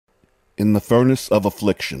In the Furnace of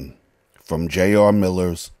Affliction, from J.R.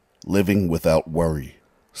 Miller's Living Without Worry.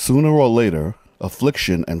 Sooner or later,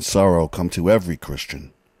 affliction and sorrow come to every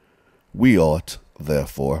Christian. We ought,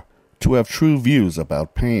 therefore, to have true views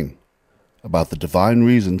about pain, about the divine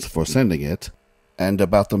reasons for sending it, and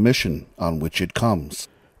about the mission on which it comes.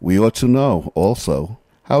 We ought to know, also,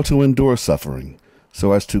 how to endure suffering,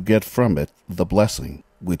 so as to get from it the blessing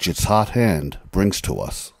which its hot hand brings to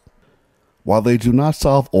us. While they do not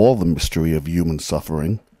solve all the mystery of human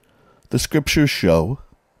suffering, the Scriptures show,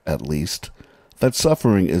 at least, that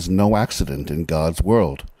suffering is no accident in God's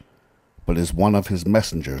world, but is one of His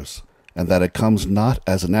messengers, and that it comes not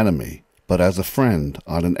as an enemy, but as a friend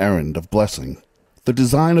on an errand of blessing. The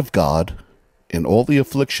design of God, in all the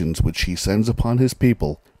afflictions which He sends upon His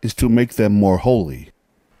people, is to make them more holy,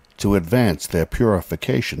 to advance their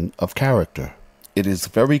purification of character. It is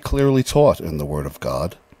very clearly taught in the Word of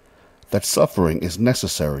God that suffering is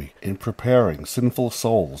necessary in preparing sinful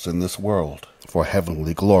souls in this world for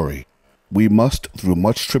heavenly glory. We must, through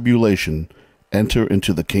much tribulation, enter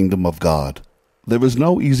into the kingdom of God. There is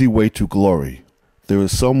no easy way to glory. There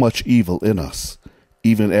is so much evil in us,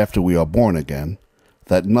 even after we are born again,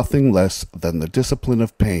 that nothing less than the discipline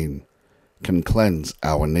of pain can cleanse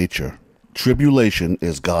our nature. Tribulation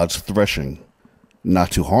is God's threshing,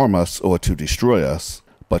 not to harm us or to destroy us,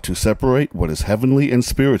 but to separate what is heavenly and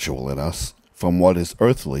spiritual in us from what is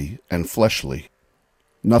earthly and fleshly.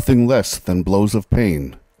 Nothing less than blows of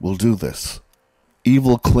pain will do this.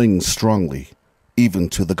 Evil clings strongly, even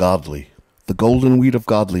to the godly. The golden wheat of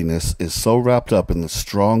godliness is so wrapped up in the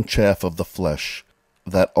strong chaff of the flesh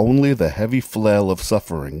that only the heavy flail of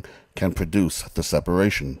suffering can produce the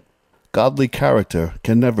separation. Godly character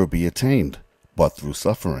can never be attained but through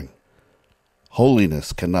suffering.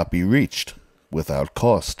 Holiness cannot be reached without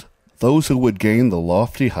cost. Those who would gain the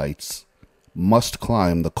lofty heights must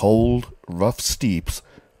climb the cold, rough steeps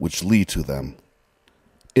which lead to them.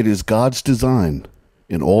 It is God's design,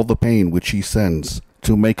 in all the pain which He sends,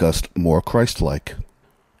 to make us more Christ-like.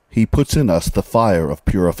 He puts in us the fire of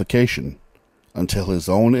purification, until His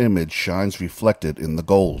own image shines reflected in the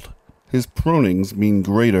gold. His prunings mean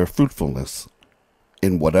greater fruitfulness.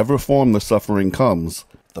 In whatever form the suffering comes,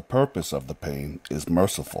 the purpose of the pain is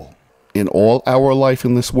merciful. In all our life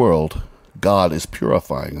in this world, God is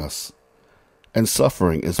purifying us, and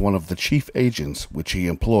suffering is one of the chief agents which He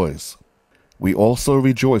employs. We also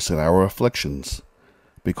rejoice in our afflictions,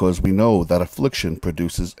 because we know that affliction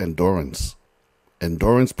produces endurance.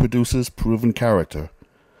 Endurance produces proven character,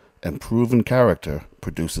 and proven character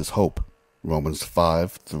produces hope. Romans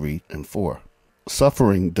 5:3 and 4.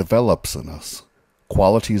 Suffering develops in us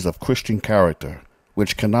qualities of Christian character,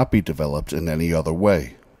 which cannot be developed in any other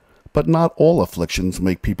way. But not all afflictions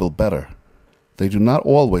make people better. They do not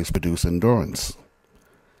always produce endurance.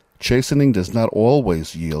 Chastening does not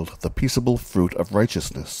always yield the peaceable fruit of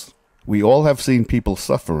righteousness. We all have seen people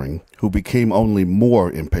suffering who became only more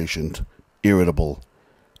impatient, irritable,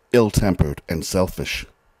 ill-tempered, and selfish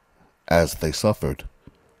as they suffered.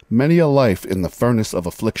 Many a life in the furnace of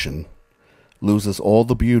affliction loses all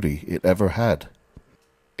the beauty it ever had.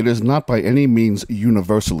 It is not by any means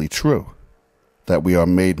universally true that we are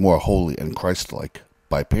made more holy and Christ-like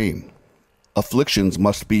by pain. Afflictions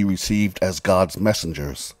must be received as God's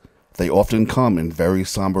messengers. They often come in very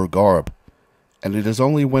somber garb, and it is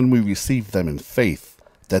only when we receive them in faith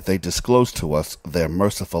that they disclose to us their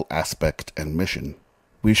merciful aspect and mission.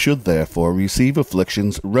 We should therefore receive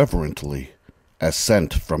afflictions reverently, as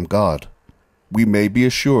sent from God. We may be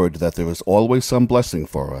assured that there is always some blessing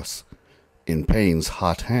for us in pain's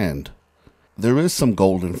hot hand. There is some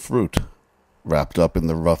golden fruit wrapped up in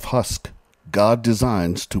the rough husk. God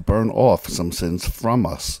designs to burn off some sins from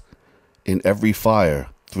us in every fire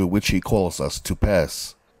through which He calls us to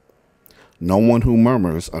pass. No one who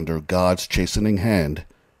murmurs under God's chastening hand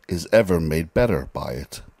is ever made better by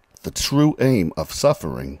it. The true aim of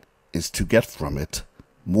suffering is to get from it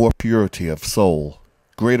more purity of soul,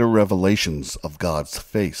 greater revelations of God's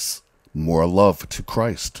face, more love to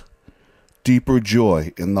Christ, deeper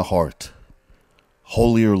joy in the heart,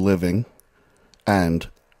 holier living, and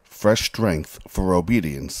fresh strength for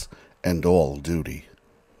obedience and all duty.